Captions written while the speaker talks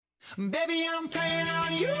Baby, I'm playing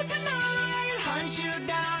on you tonight. Hunt you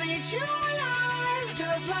down, eat you alive.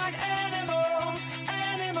 Just like animals,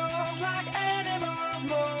 animals, like animals,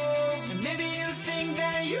 moles. And maybe you think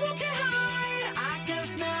that you can hide. I can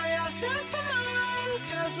smell yourself for miles.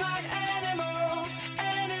 Just like animals,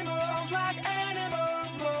 animals, like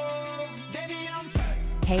animals, moles. Baby, I'm...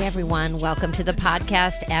 Hey everyone, welcome to the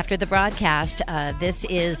podcast After the Broadcast. This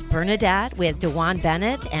is Bernadette with Dewone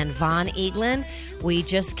Bennett and Von Eaglin. We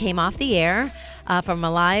just came off the air from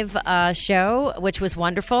a live show, which was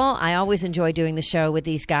wonderful. I always enjoy doing the show with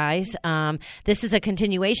these guys. This is a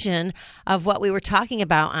continuation of what we were talking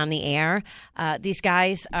about on the air. These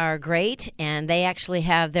guys are great, and they actually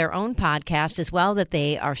have their own podcast as well that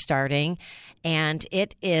they are starting. And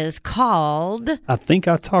it is called... I Think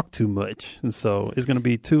I Talk Too Much. And so it's going to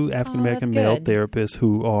be two African-American male therapists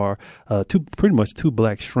who are pretty much two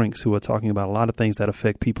black shrinks who are talking about a lot of things that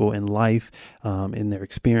affect people in life, in their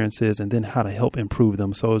experiences, and then how to help improve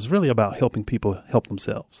them. So it's really about helping people help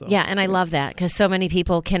themselves. So, yeah, and I love that because so many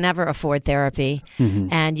people can never afford therapy. Mm-hmm.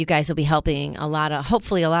 And you guys will be helping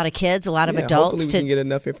hopefully a lot of kids, a lot of adults. Hopefully we can get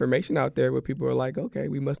enough information out there where people are like, okay,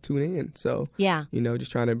 we must tune in. So,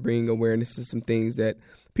 just trying to bring awareness to some things that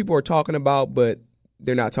people are talking about, but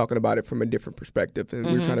they're not talking about it from a different perspective. And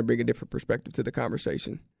we're trying to bring a different perspective to the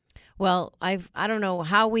conversation. Well, I don't know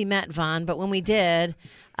how we met, Von, but when we did,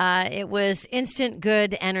 it was instant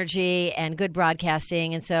good energy and good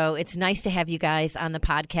broadcasting. And so it's nice to have you guys on the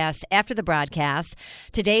podcast after the broadcast.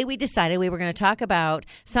 Today, we decided we were going to talk about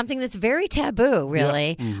something that's very taboo,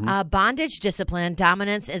 really. Yeah. Mm-hmm. Bondage, discipline,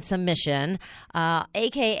 dominance, and submission,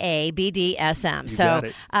 a.k.a.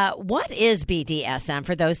 Bdsm. What is Bdsm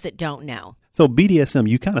for those that don't know? So BDSM,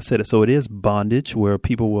 you kind of said it. So it is bondage where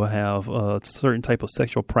people will have a certain type of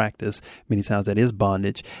sexual practice. Many times that is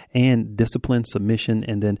bondage, and discipline, submission,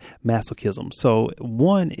 and then masochism. So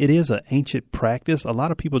one, it is an ancient practice. A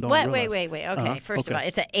lot of people don't realize. Wait. Okay. First of all,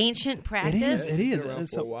 it's an ancient practice? It is. It's been around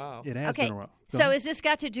for a while. It has been around. So is this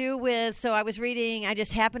got to do with, I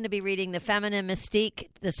just happened to be reading The Feminine Mystique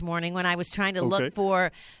this morning when I was trying to look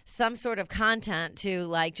for some sort of content to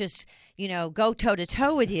go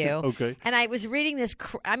toe-to-toe with you. Okay. And I was reading this,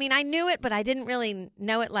 I knew it, but I didn't really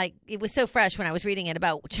know it it was so fresh when I was reading it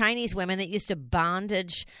about Chinese women that used to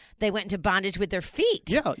bondage. They went into bondage with their feet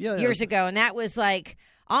years ago. And that was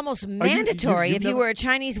almost mandatory if you were a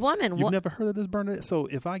Chinese woman. You've never heard of this, Bernadette? So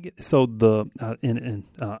if I get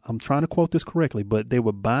I'm trying to quote this correctly, but they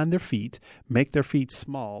would bind their feet, make their feet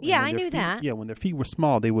small. Yeah, I knew that. Yeah, when their feet were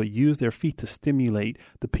small, they would use their feet to stimulate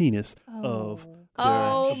the penis of their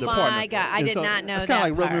partner. My God, I did not know that. It's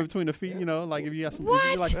kind of like rubbing part. Between the feet, like if you got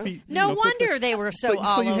some feet. No wonder they were so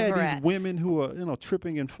all over it. So you had these women who are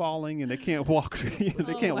tripping and falling, and they can't walk.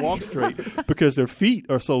 They can't walk straight because their feet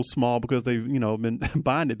are so small because they've been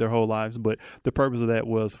bonded their whole lives. But the purpose of that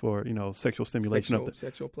was for sexual stimulation of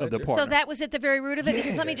the partner. So that was at the very root of it.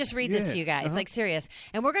 Because let me just read this to you guys, serious.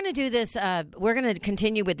 And we're going to do this. We're going to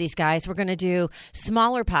continue with these guys. We're going to do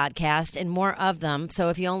smaller podcasts and more of them. So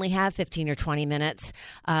if you only have 15 or 20 minutes,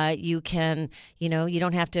 you can, you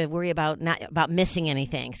don't have to worry about missing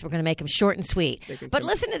anything. So we're going to make them short and sweet. But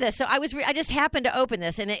listen to this. So I just happened to open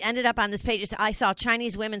this, and it ended up on this page. I saw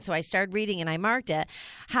Chinese women, so I started reading, and I marked it.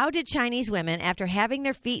 How did Chinese women, after having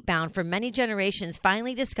their feet bound for many generations,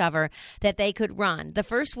 finally discover that they could run? The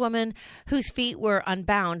first woman whose feet were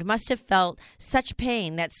unbound must have felt such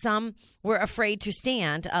pain that some were afraid to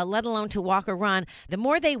stand, let alone to walk or run. The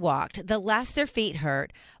more they walked, the less their feet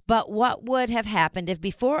hurt. But what would have happened if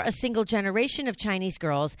before a single generation of Chinese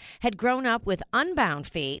girls had grown up with unbound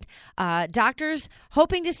feet, doctors,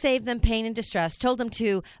 hoping to save them pain and distress, told them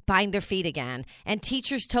to bind their feet again. And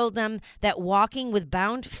teachers told them that walking with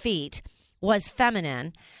bound feet was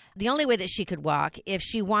feminine. The only way that she could walk if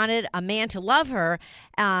she wanted a man to love her.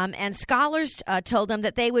 And scholars told them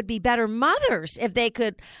that they would be better mothers if they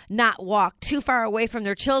could not walk too far away from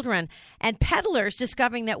their children. And peddlers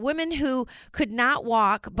discovering that women who could not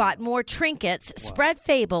walk bought more trinkets, spread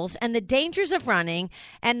fables, and the dangers of running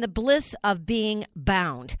and the bliss of being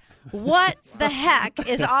bound. What the heck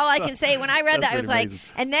is all I can say. When I read that, I was amazing.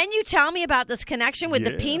 And then you tell me about this connection with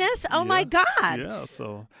the penis? Oh, my God. Yeah,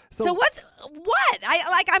 so what?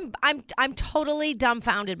 I'm totally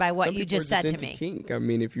dumbfounded by what you just said to me. Kink. I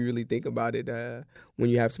mean, if you really think about it,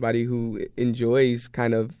 when you have somebody who enjoys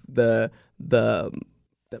kind of the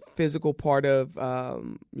physical part of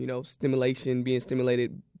stimulation, being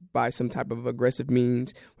stimulated by some type of aggressive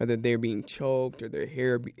means, whether they're being choked or their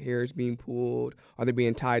hair is being pulled or they're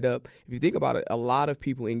being tied up. If you think about it, a lot of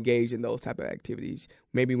people engage in those type of activities.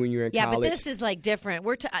 Maybe when you're in college. Yeah, but this is like different.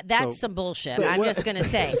 That's some bullshit. I'm just going to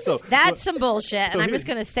say. That's some bullshit, and I'm just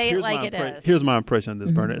going to say it like it is. Here's my impression of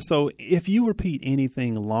this, Bernadette. So if you repeat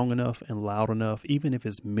anything long enough and loud enough, even if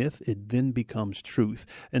it's myth, it then becomes truth.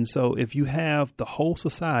 And so if you have the whole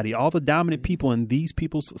society, all the dominant people in these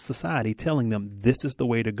people's society telling them this is the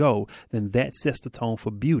way to go, then that sets the tone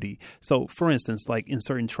for beauty. So for instance, like in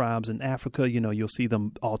certain tribes in Africa, you'll see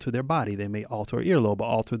them alter their body. They may alter an earlobe or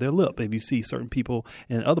alter their lip. If you see certain people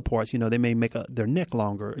in other parts, they may make their neck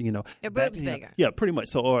longer, their boobs bigger. Yeah, pretty much.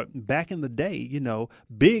 So, or back in the day,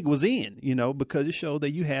 big was in, because it showed that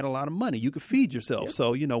you had a lot of money. You could feed yourself. Yep.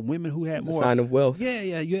 So, women who had more. A sign of wealth.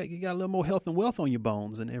 Yeah, you got a little more health and wealth on your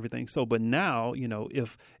bones and everything. So, but now,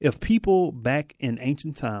 if people back in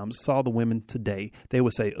ancient times saw the women today, they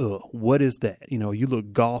would say, what is that? You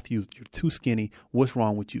look goth, you're too skinny. What's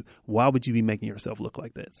wrong with you? Why would you be making yourself look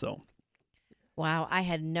like that? So. Wow, I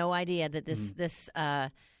had no idea that this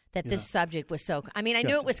subject was so. I mean, I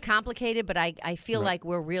knew it was complicated, but I feel like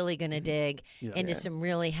we're really going to dig into some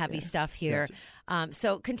really heavy stuff here.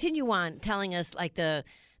 So continue on telling us like the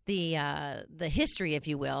history, if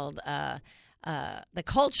you will, the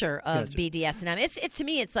culture of BDSM. It's to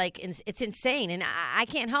me, it's like it's insane, and I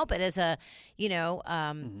can't help it as a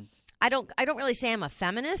I don't really say I'm a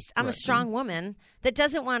feminist. I'm a strong woman that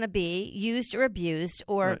doesn't want to be used or abused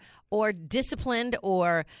or disciplined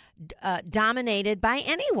or dominated by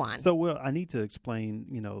anyone. So, I need to explain,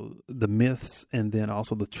 the myths and then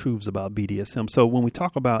also the truths about BDSM. So when we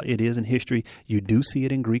talk about it is in history, you do see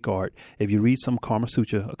it in Greek art. If you read some Kama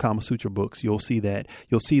Sutra books, you'll see that.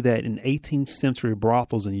 You'll see that in 18th century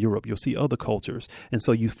brothels in Europe. You'll see other cultures. And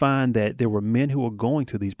so you find that there were men who were going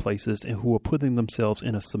to these places and who were putting themselves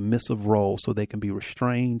in a submissive role so they can be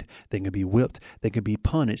restrained, they can be whipped, they can be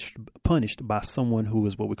punished by someone who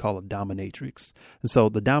is what we call a dominatrix. And so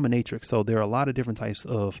the dominatrix, so there are a lot of different types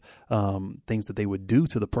of things that they would do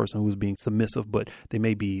to the person who's being submissive, but they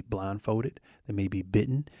may be blindfolded, they may be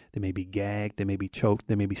bitten, they may be gagged, they may be choked,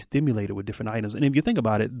 they may be stimulated with different items. And if you think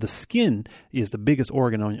about it, the skin is the biggest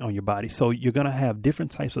organ on your body. So you're going to have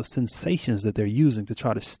different types of sensations that they're using to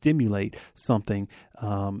try to stimulate something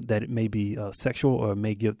that it may be sexual or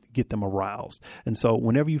may get them aroused. And so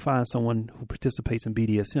whenever you find someone who participates in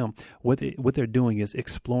BDSM, what they're doing is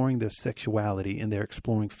exploring their sexuality, and they're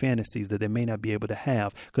exploring fantasies that they may not be able to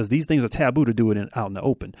have because these things are taboo to do it out in the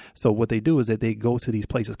open. So what they do is that they go to these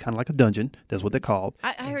places kind of like a dungeon. That's what they're called.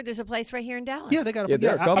 I heard there's a place right here in Dallas. Yeah, they got in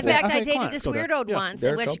fact, I dated this weirdo once,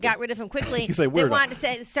 which got rid of him quickly. They wanted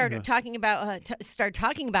to start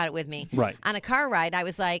talking about it with me. Right. On a car ride, I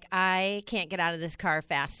was like, I can't get out of this car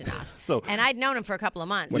fast enough. And I'd known him for a couple of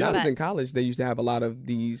months. When I was in college, they used to have a lot of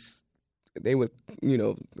these. They would,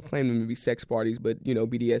 claim them to be sex parties, but,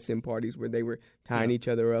 BDSM parties where they were tying each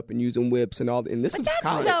other up and using whips and all. And this was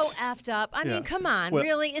college. That's so effed up. I mean, come on,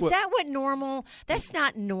 really? Is that what normal? That's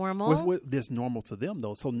not normal. That's normal to them,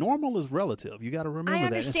 though. So normal is relative. You got to remember that. I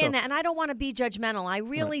understand that, and I don't want to be judgmental. I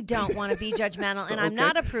really don't want to be judgmental, and I'm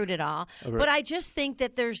not a prude at all. But I just think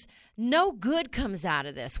that there's no good comes out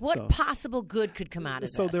of this. What possible good could come out of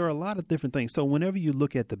this? So there are a lot of different things. So whenever you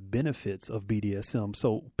look at the benefits of BDSM,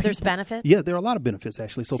 there's benefits? Yeah, there are a lot of benefits,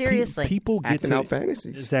 actually. So seriously. People get acting out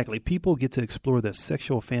fantasies. Exactly. People get to explore their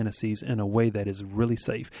sexual fantasies in a way that is really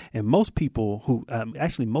safe. And most people who,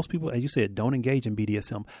 as you said, don't engage in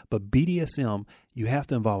BDSM. But BDSM, you have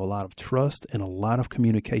to involve a lot of trust and a lot of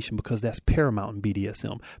communication because that's paramount in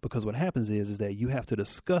BDSM. Because what happens is that you have to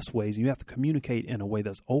discuss ways, and you have to communicate in a way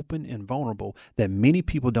that's open and vulnerable that many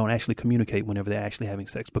people don't actually communicate whenever they're actually having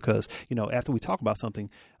sex. Because, after we talk about something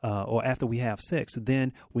or after we have sex,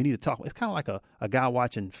 then we need to talk. It's kind of like a guy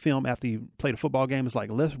watching film after you played a football game. It's like,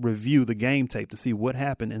 let's review the game tape to see what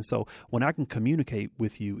happened. And so when I can communicate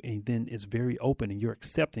with you and then it's very open and you're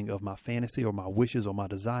accepting of my fantasy or my wishes or my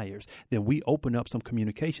desires, then we open up some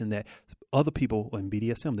communication that other people in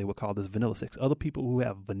BDSM, they would call this vanilla sex. Other people who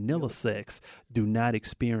have vanilla sex do not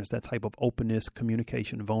experience that type of openness,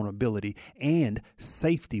 communication, vulnerability, and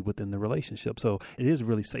safety within the relationship. So it is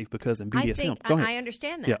really safe because in BDSM, I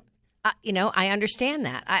understand that. Yeah. I understand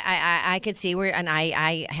that. I could see where, and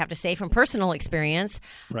I have to say from personal experience,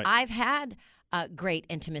 right. I've had great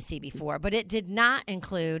intimacy before, but it did not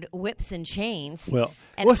include whips and chains. Well,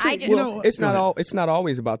 and it's not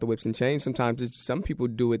always about the whips and chains. Sometimes some people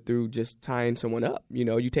do it through just tying someone up.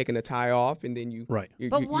 You taking a tie off and then you. Right.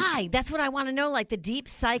 But why? That's what I want to know. Like the deep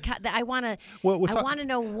I want to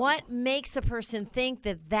know what makes a person think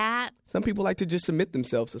that. Some people like to just submit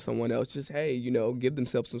themselves to someone else. Just give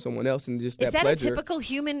themselves to someone else, and just is that pleasure. a typical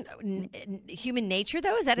human nature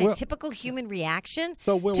though? Is that a typical human reaction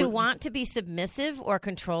to want to be submissive or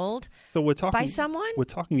controlled by someone? We're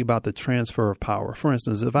talking about the transfer of power. For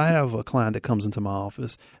instance, if I have a client that comes into my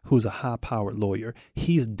office who's a high-powered lawyer,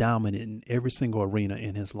 he's dominant in every single arena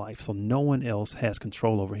in his life, so no one else has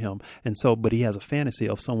control over him. And so, but he has a fantasy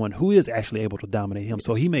of someone who is actually able to dominate him.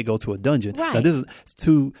 So he may go to a dungeon. Right. Now, this is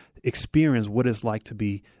to experience what it's like to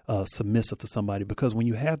be submissive to somebody, because when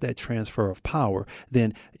you have that transfer of power,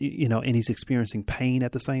 then, and he's experiencing pain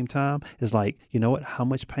at the same time, it's like, how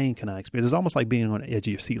much pain can I experience? It's almost like being on the edge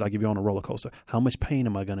of your seat, like if you're on a roller coaster. How much pain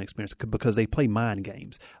am I going to experience? Because they play mind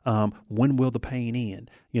games. When will the pain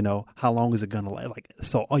end? How long is it going to last?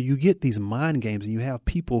 So you get these mind games, and you have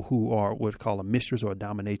people who are what we call a mistress or a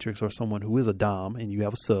dominatrix, or someone who is a dom, and you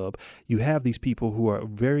have a sub. You have these people who are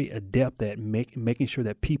very adept at making sure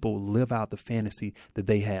that people live out the fantasy that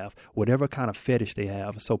they have, whatever kind of fetish they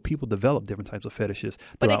have. So people develop different types of fetishes.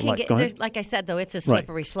 But it can get, like I said, though, it's a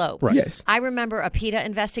slippery slope. Right. Yes. I remember a PETA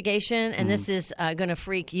investigation, and this is going to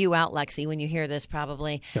freak you out, Lexi, when you hear this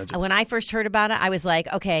probably. Gotcha. When I first heard about it, I was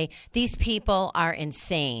like, okay, these people are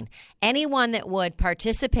insane. Anyone that would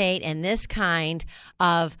participate in this kind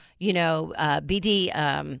of,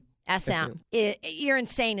 BDSM, you're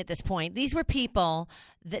insane at this point. These were people,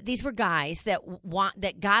 these were guys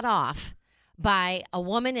that got off by a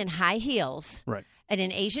woman in high heels in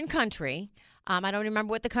an Asian country. I don't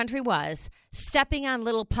remember what the country was, stepping on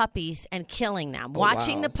little puppies and killing them,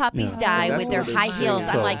 watching the puppies die with their high heels.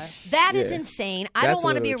 I'm like, that is insane. I don't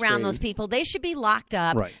want to be around those people. They should be locked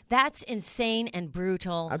up. Right. That's insane and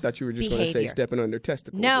brutal. I thought you were just going to say stepping on their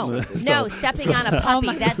testicles. No, stepping on a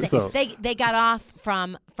puppy. They got off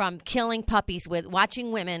from killing puppies with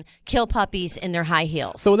watching women kill puppies in their high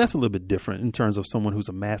heels. So that's a little bit different in terms of someone who's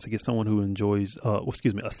a masochist, someone who enjoys, a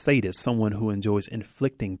sadist, someone who enjoys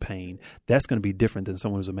inflicting pain. That's going to be different than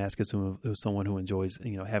someone who's a masochist, who's someone who enjoys,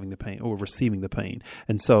 having the pain or receiving the pain.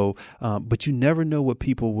 And so, but you never know what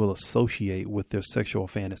people will associate with their sexual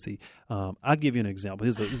fantasy. I'll give you an example.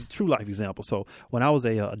 This is a true life example. So when I was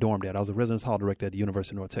a dorm dad, I was a residence hall director at the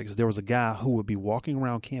University of North Texas. There was a guy who would be walking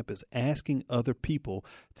around campus asking other people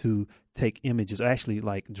to take images, actually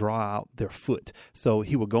draw out their foot. So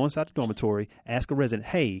he would go inside the dormitory, ask a resident,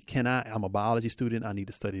 hey, I'm a biology student, I need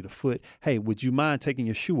to study the foot. Hey, would you mind taking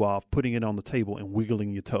your shoe off, putting it on the table and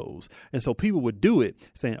wiggling your toes? And so people would do it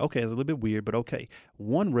saying, okay, it's a little bit weird, but okay.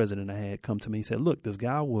 One resident I had come to me and said, look, this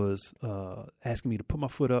guy was asking me to put my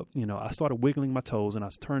foot up. I started wiggling my toes and I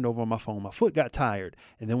turned over on my phone. My foot got tired.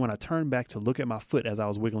 And then when I turned back to look at my foot as I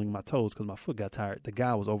was wiggling my toes because my foot got tired, the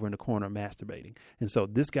guy was over in the corner masturbating. And so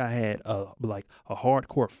this guy had a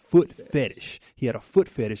hardcore foot fetish. He had a foot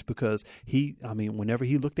fetish because whenever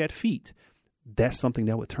he looked at feet, that's something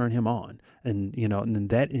that would turn him on. And, and then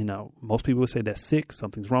that, most people would say that's sick,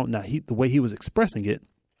 something's wrong. Now, the way he was expressing it,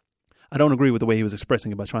 I don't agree with the way he was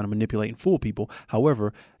expressing it by trying to manipulate and fool people.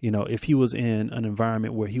 However, if he was in an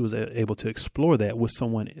environment where he was able to explore that with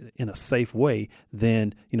someone in a safe way,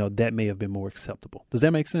 then, that may have been more acceptable. Does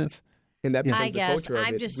that make sense? And that I guess the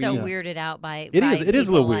I'm just so weirded out by it is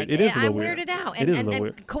a little weird. It is a little I'm weird. weirded out. It is a little and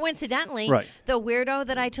weird. Coincidentally, the weirdo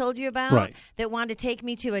that I told you about that wanted to take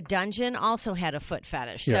me to a dungeon also had a foot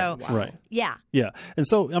fetish. Yeah. So Yeah. And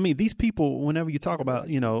so, these people, whenever you talk about,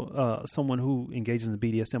 someone who engages in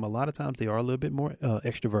BDSM, a lot of times they are a little bit more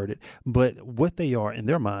extroverted. But what they are in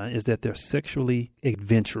their mind is that they're sexually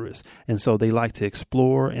adventurous. And so they like to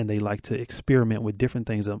explore and they like to experiment with different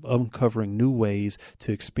things, of uncovering new ways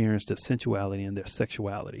to experience their sensuality and their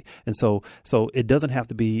sexuality. And so it doesn't have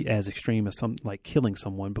to be as extreme as killing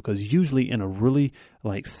someone, because usually in a really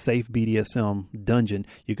safe BDSM dungeon,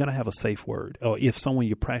 you're going to have a safe word. Or if someone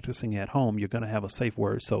you're practicing at home, you're going to have a safe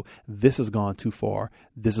word. So this has gone too far.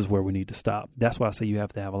 This is where we need to stop. That's why I say you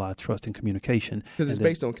have to have a lot of trust and communication. Because it's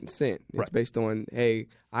based on consent. It's based on, hey,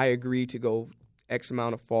 I agree to go X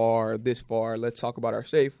amount of far, this far. Let's talk about our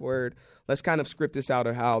safe word. Let's kind of script this out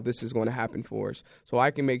of how this is going to happen for us, so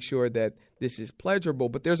I can make sure that this is pleasurable.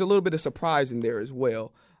 But there's a little bit of surprise in there as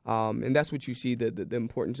well. And that's what you see the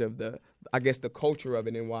importance of the culture of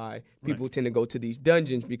it, and why people tend to go to these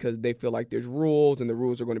dungeons, because they feel like there's rules and the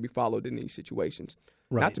rules are going to be followed in these situations.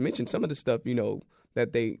 Not to mention some of the stuff,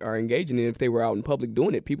 that they are engaging in. If they were out in public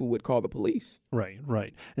doing it, people would call the police.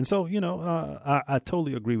 Right. And so, I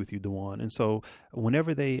totally agree with you, Dewone. And so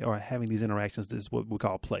whenever they are having these interactions, this is what we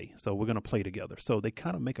call play. So we're going to play together. So they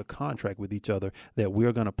kind of make a contract with each other that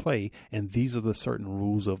we're going to play, and these are the certain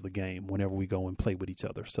rules of the game whenever we go and play with each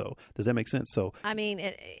other. So does that make sense? So I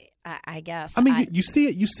mean, I guess. I mean, you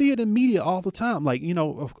see it in media all the time. Like,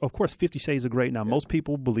 of course, 50 Shades of Grey. Now, most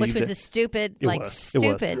people believe which was a stupid,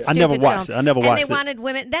 stupid. I never watched it. And they wanted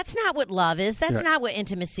women. That's not what love is. That's not what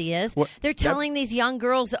intimacy is. They're telling these young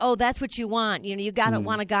girls, oh, that's what you want. You got to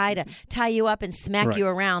want a guy to tie you up and smack you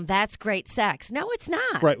around. That's great sex. No, it's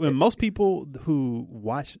not. Right. When most people who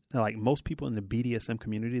watch, like most people in the BDSM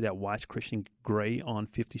community that watch Christian Grey on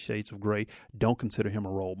 50 Shades of Grey don't consider him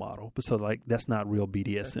a role model. So, that's not real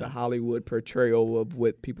BDSM. That's the Hollywood portrayal of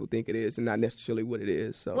what people think it is and not necessarily what it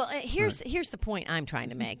is. So, well, here's the point I'm trying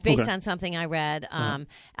to make based on something I read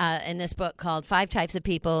in this book called 5 Types of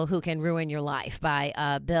People Who Can Ruin Your Life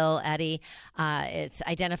by Bill Eddy. It's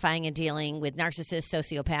identifying and dealing with narcissists,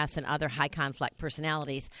 sociopaths, and other high conflict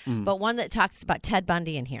personalities. But one that talks about Ted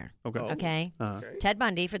Bundy in here. Okay. Ted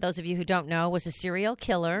Bundy, for those of you who don't know, was a serial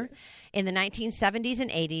killer in the 1970s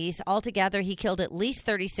and 80s. Altogether, he killed at least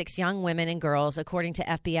 36 young women and girls, according to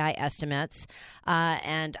FBI estimates.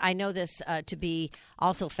 And I know this to be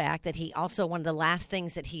also fact that he also, one of the last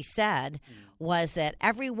things that he said was that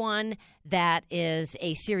everyone that is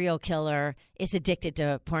a serial killer is addicted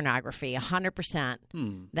to pornography, 100%.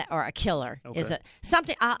 That, or a killer is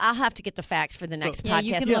something. I'll have to get the facts for the next podcast.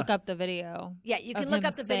 Yeah, you can look up the video. Yeah, you can look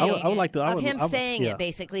up the video. I would like to. Of him saying it,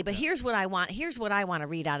 basically. But here's what I want. Here's what I want to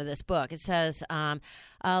read out of this book. It says,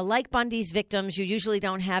 like Bundy's victims, you usually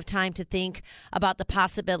don't have time to think about the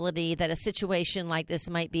possibility that a situation like this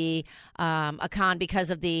might be a con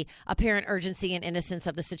because of the apparent urgency and innocence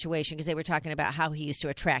of the situation, because they were talking about how he used to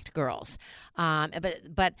attract girls.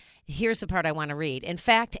 But here's the part I want to read. In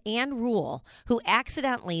fact, Ann Rule, who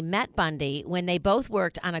accidentally met Bundy when they both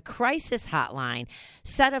worked on a crisis hotline,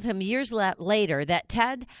 said of him years later that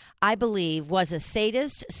Ted, I believe, was a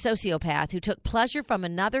sadist sociopath who took pleasure from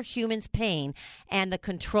another human's pain and the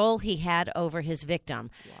control he had over his victim.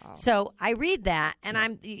 Wow. So I read that, and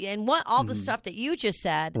all the stuff that you just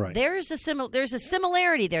said. Right. There's a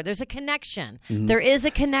similarity there. There's a connection. There is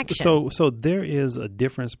a connection. So there is a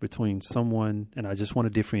difference between someone, and I just want to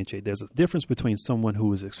differentiate. There's a difference between someone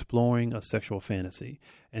who is exploring a sexual fantasy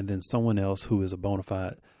and then someone else who is a bona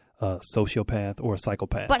fide sociopath or a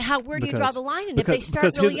psychopath. But where do you draw the line? And if they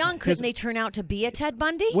start really young, couldn't they turn out to be a Ted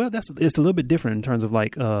Bundy? Well, it's a little bit different in terms of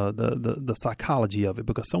like the psychology of it,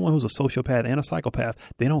 because someone who's a sociopath and a psychopath,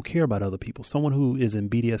 they don't care about other people. Someone who is in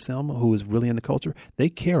BDSM, who is really in the culture, they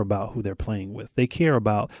care about who they're playing with. They care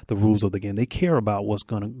about the rules of the game. They care about what's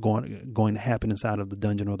going to happen inside of the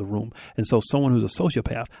dungeon or the room. And so someone who's a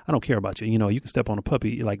sociopath, I don't care about you. You can step on a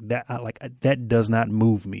puppy like that. That does not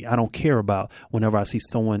move me. I don't care about whenever I see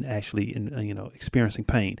someone actually experiencing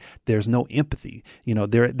pain. There's no empathy.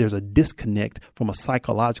 There's a disconnect from a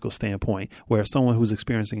psychological standpoint, where someone who's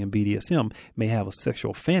experiencing in BDSM may have a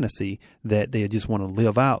sexual fantasy that they just want to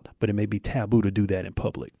live out, but it may be taboo to do that in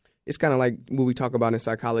public. It's kind of like what we talk about in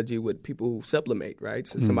psychology with people who sublimate, right?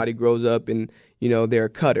 So somebody grows up and, they're a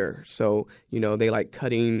cutter. So, they like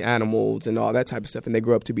cutting animals and all that type of stuff, and they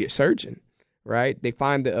grow up to be a surgeon, right? They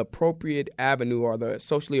find the appropriate avenue or the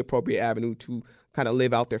socially appropriate avenue to kind of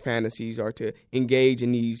live out their fantasies or to engage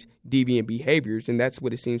in these deviant behaviors. And that's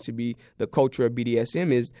what it seems to be the culture of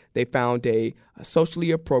BDSM is. They found a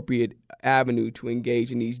socially appropriate avenue to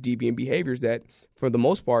engage in these deviant behaviors that, for the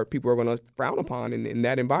most part, people are going to frown upon. And in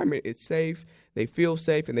that environment, it's safe. They feel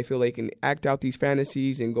safe, and they feel they can act out these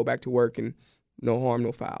fantasies and go back to work, and no harm,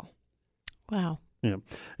 no foul. Wow. Yeah.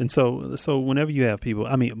 And so whenever you have people,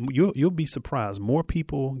 I mean, you'll be surprised. More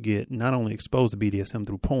people get not only exposed to BDSM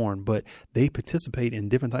through porn, but they participate in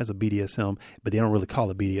different types of BDSM, but they don't really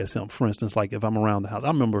call it BDSM. For instance, like if I'm around the house, I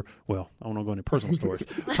remember, well, I don't want to go into personal stories.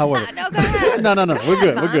 However, no, go ahead. No.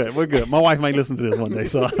 We're good. My wife might listen to this one day,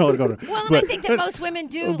 so I don't want to go there. Well, and I think that most women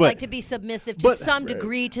do like to be submissive to some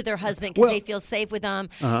degree to their husband because they feel safe with them.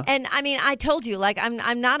 And I mean, I told you, like,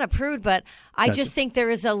 I'm not a prude, but I just think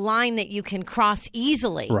there is a line that you can cross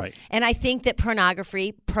easily. Right. And I think that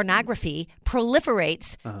pornography pornography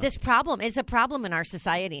proliferates this problem. It's a problem in our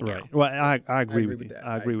society now. Right. Well, I agree with you.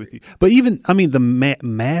 I agree with you. But even, I mean, the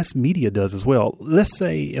mass media does as well. Let's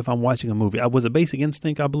say if I'm watching a movie, was it Basic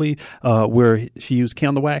Instinct, I believe, where she used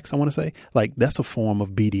candle wax, I want to say. Like, that's a form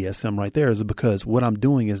of BDSM right there, is because what I'm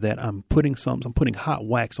doing is that I'm putting hot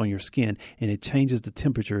wax on your skin, and it changes the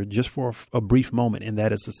temperature just for a brief moment. And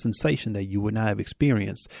that is a sensation that you would not have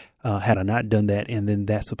experienced had I not done that, and then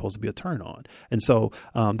that's supposed to be a turn on. And so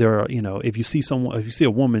there are, if you see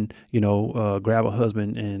a woman, grab a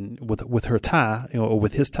husband and with her tie, or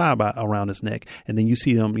with his tie around his neck, and then you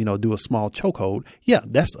see them, do a small chokehold. Yeah,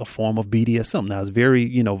 that's a form of BDSM. Now it's very,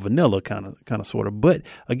 vanilla kind of sort of. But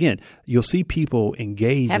again, you'll see people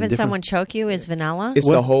engage. Having someone choke you is vanilla. It's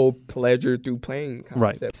the whole pleasure through playing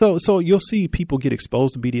concept. Right. So you'll see people get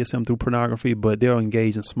exposed to BDSM through pornography, but they'll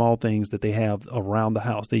engage in small things that they have around the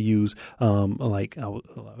house. They use like I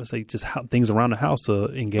would say just things around the house to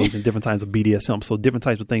engage in different types of BDSM. So different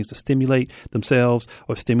types of things to stimulate themselves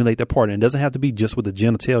or stimulate their partner. And it doesn't have to be just with the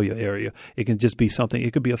genitalia area. It can just be something.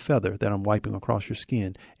 It could be a feather that I'm wiping across your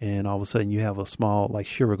skin, and all of a sudden you have a small like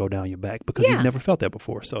shiver go down your back because you've never felt that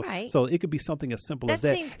before. So so it could be something as simple as that.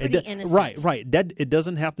 That seems pretty innocent. Right. That it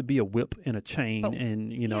doesn't have to be a whip and a chain,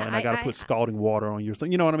 and and I got to put scalding water on your.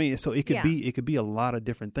 You know what I mean? So it could be a lot of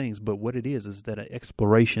different things. But what it is that an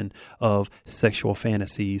exploration of sexual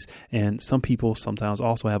fantasies, and some people sometimes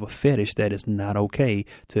also have a fetish that is not okay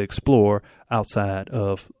to explore outside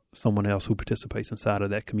of someone else who participates inside of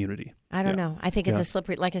that community. I don't know. I think it's a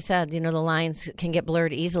slippery, like I said, the lines can get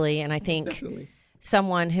blurred easily. And I think Definitely.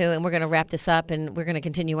 Someone who, and we're going to wrap this up and we're going to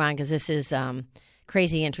continue on because this is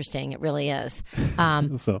crazy interesting. It really is.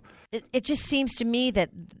 So it just seems to me that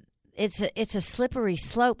it's a slippery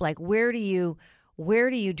slope. Like, where do you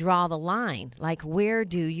draw the line? Like, where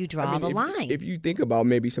do you draw the line? If you think about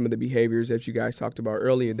maybe some of the behaviors that you guys talked about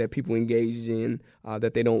earlier that people engage in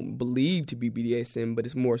that they don't believe to be BDSM, but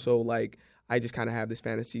it's more so like, I just kind of have this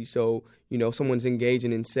fantasy. So, someone's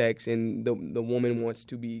engaging in sex and the woman wants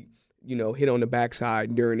to be, hit on the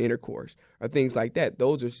backside during intercourse or things like that.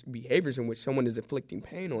 Those are behaviors in which someone is inflicting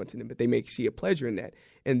pain onto them, but they may see a pleasure in that.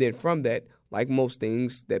 And then from that, like most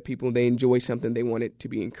things that people, they enjoy something, they want it to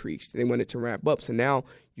be increased. They want it to ramp up. So now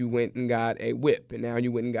you went and got a whip, and now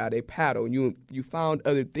you went and got a paddle. You found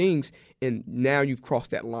other things, and now you've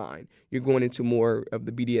crossed that line. You're going into more of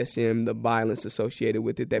the BDSM, the violence associated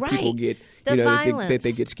with it that people get, that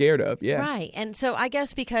they get scared of. Yeah. Right. And so I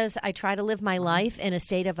guess because I try to live my life in a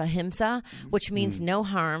state of ahimsa, which means no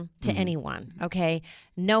harm to anyone. Okay.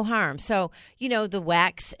 No harm. So, the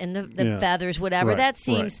wax and the feathers, whatever, that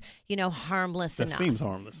seems, harmless enough. That seems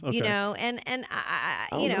harmless. Okay. And I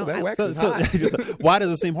that wax is hot. Why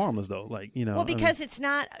does it seem harmless though? Like, Well, because it's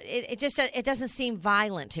not, it doesn't seem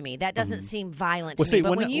violent to me. That doesn't seem violent to me.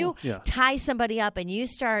 But when you tie somebody up and you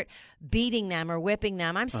start beating them or whipping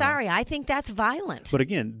them, I'm sorry, I think that's violent. But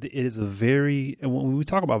again, it is when we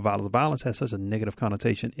talk about violence has such a negative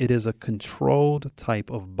connotation. It is a controlled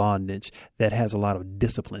type of bondage that has a lot of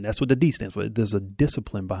discipline. That's what the D stands for. There's a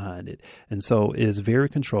discipline behind it. And so it is very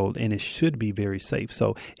controlled, and it should be very safe.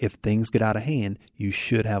 So if things get out of hand, you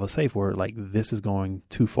should have a safe word like, this is going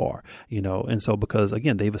too far, And so because,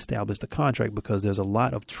 again, they've established a contract because there's a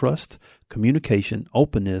lot of trust, communication,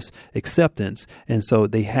 openness, acceptance. And so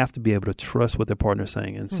they have to be able to trust what their partner's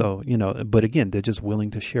saying. And so, but again, they're just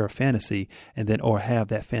willing to share a fantasy or have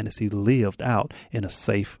that fantasy lived out in a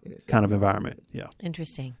safe kind of environment. Yeah.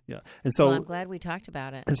 Interesting. Yeah. And so I'm glad we talked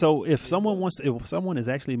about it. And so if someone is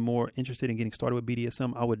actually more interested in getting started with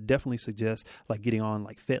BDSM, I would definitely suggest like getting on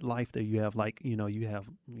like FetLife. There you have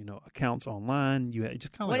accounts online. You have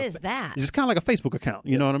just kind of what is that? It's just kind of like a Facebook account.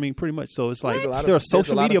 You know what I mean? Pretty much. So it's like there are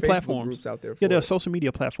social media platforms out there. There are social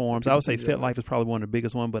media platforms. I would say FetLife is probably one of the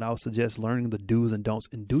biggest ones, but I would suggest learning the do's and don'ts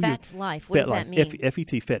and FetLife. What does that mean?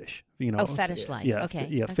 FET fetish. Fetish life. Yeah. Okay.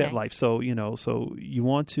 Yeah. Okay. FetLife. So so you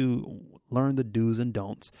want to learn the do's and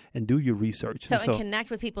don'ts and do your research. So and connect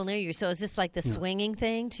with people near you. So is this like the swinging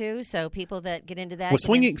thing too? So people that get into that. Well,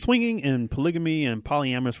 swinging and polygamy and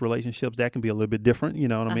polyamorous relationships, that can be a little bit different. You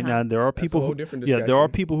know what I mean? Now there are people there are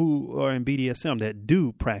people who are in BDSM that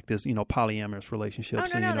do practice, polyamorous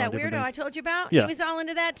relationships. Oh no, that weirdo I told you about? Yeah. He was all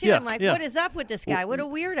into that too. Yeah. I'm like, what is up with this guy? What a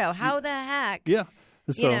weirdo. How the heck? Yeah.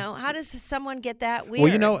 So, how does someone get that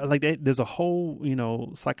weird? Well, there's a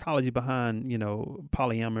whole, psychology behind,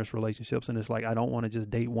 polyamorous relationships. And it's like, I don't want to just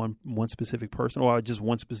date one specific person or just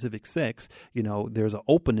one specific sex. There's an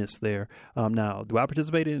openness there. Now, do I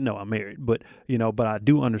participate in it? No, I'm married. But, but I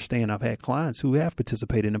do understand. I've had clients who have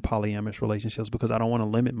participated in polyamorous relationships because I don't want to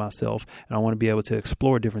limit myself and I want to be able to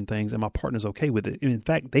explore different things. And my partner's okay with it. And in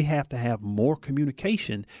fact, they have to have more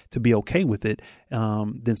communication to be okay with it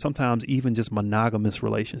than sometimes even just monogamous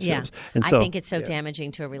relationships. Yeah. And so, I think it's so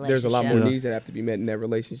damaging to a relationship. There's a lot more needs that have to be met in that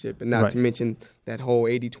relationship. And not to mention that whole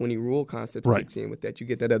 80-20 rule concept kicks in with that. You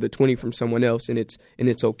get that other 20 from someone else and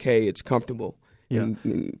it's okay, it's comfortable. Yeah. And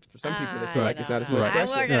for some people, they feel like it's not as much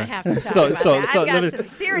pressure. We're going to have to talk about that. I've got some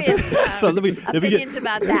serious opinions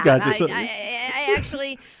about that. Gotcha. I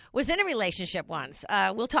actually was in a relationship once.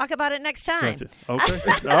 We'll talk about it next time. Gotcha.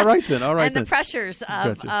 Okay. All right then. And the pressures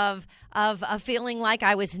of feeling like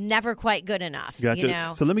I was never quite good enough.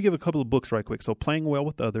 Gotcha. So let me give a couple of books right quick. So Playing Well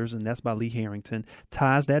with Others, and that's by Lee Harrington.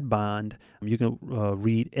 Ties That Bond. You can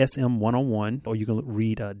read SM 101, or you can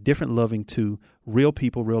read Different Loving 2, Real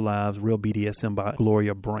People, Real Lives, Real BDSM by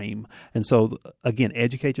Gloria Brame. And so, again,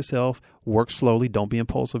 educate yourself, work slowly, don't be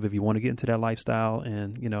impulsive if you want to get into that lifestyle,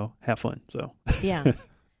 and, have fun. So yeah.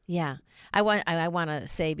 Yeah, I want to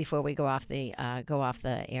say before we go off the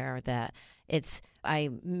air that I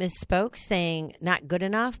misspoke saying not good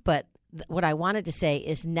enough, but what I wanted to say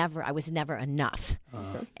is I was never enough,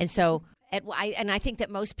 and so I think that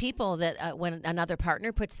most people that when another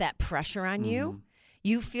partner puts that pressure on you.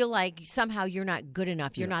 You feel like somehow you're not good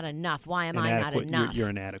enough. You're not enough. Why am I not enough? You're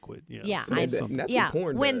inadequate. Yeah.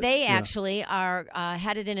 When they actually are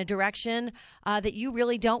headed in a direction that you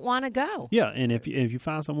really don't want to go. Yeah, and if you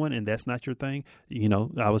find someone and that's not your thing,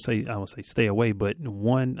 I would say stay away. But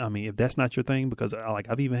if that's not your thing, because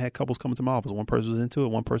I've even had couples come to my office. One person was into it,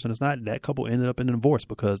 one person is not. That couple ended up in a divorce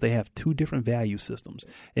because they have two different value systems.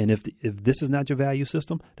 And if this is not your value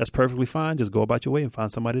system, that's perfectly fine. Just go about your way and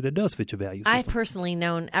find somebody that does fit your value system. I personally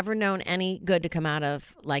ever known any good to come out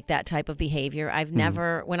of like that type of behavior. I've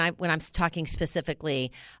never when I'm talking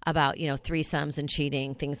specifically about threesomes and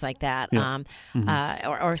cheating, things like that,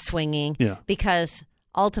 or swinging, because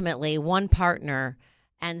ultimately one partner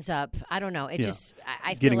ends up, I don't know,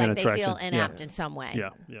 I feel like they feel inept in some way.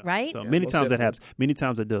 Yeah. Right? So many times that happens. Many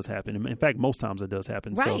times it does happen. In fact, most times it does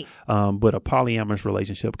happen. Right. So, but a polyamorous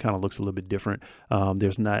relationship kind of looks a little bit different.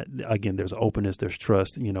 There's there's openness, there's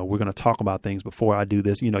trust. We're going to talk about things before I do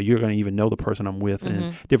this. You're going to even know the person I'm with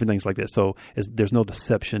and different things like that. So there's no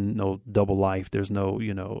deception, no double life. There's no,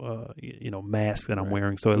 mask that I'm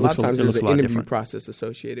wearing. So it looks a lot different. There's an interview process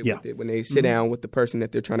associated with it. When they sit down with the person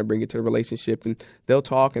that they're trying to bring into the relationship, and they'll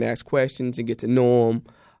talk and ask questions and get to know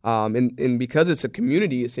them. And because it's a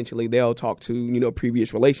community, essentially, they'll talk to,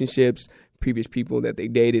 previous relationships, previous people that they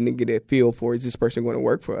dated, and get a feel for, is this person going to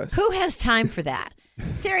work for us? Who has time for that?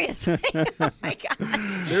 Seriously. Oh, my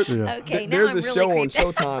gosh. Okay, now there's I'm a really show on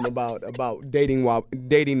Showtime about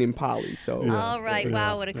dating in poly. So all right.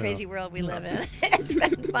 Wow, what a crazy world we live in. It's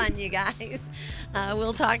been fun, you guys.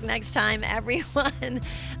 We'll talk next time, everyone.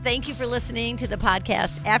 Thank you for listening to the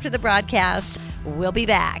podcast. After the broadcast, we'll be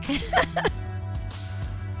back.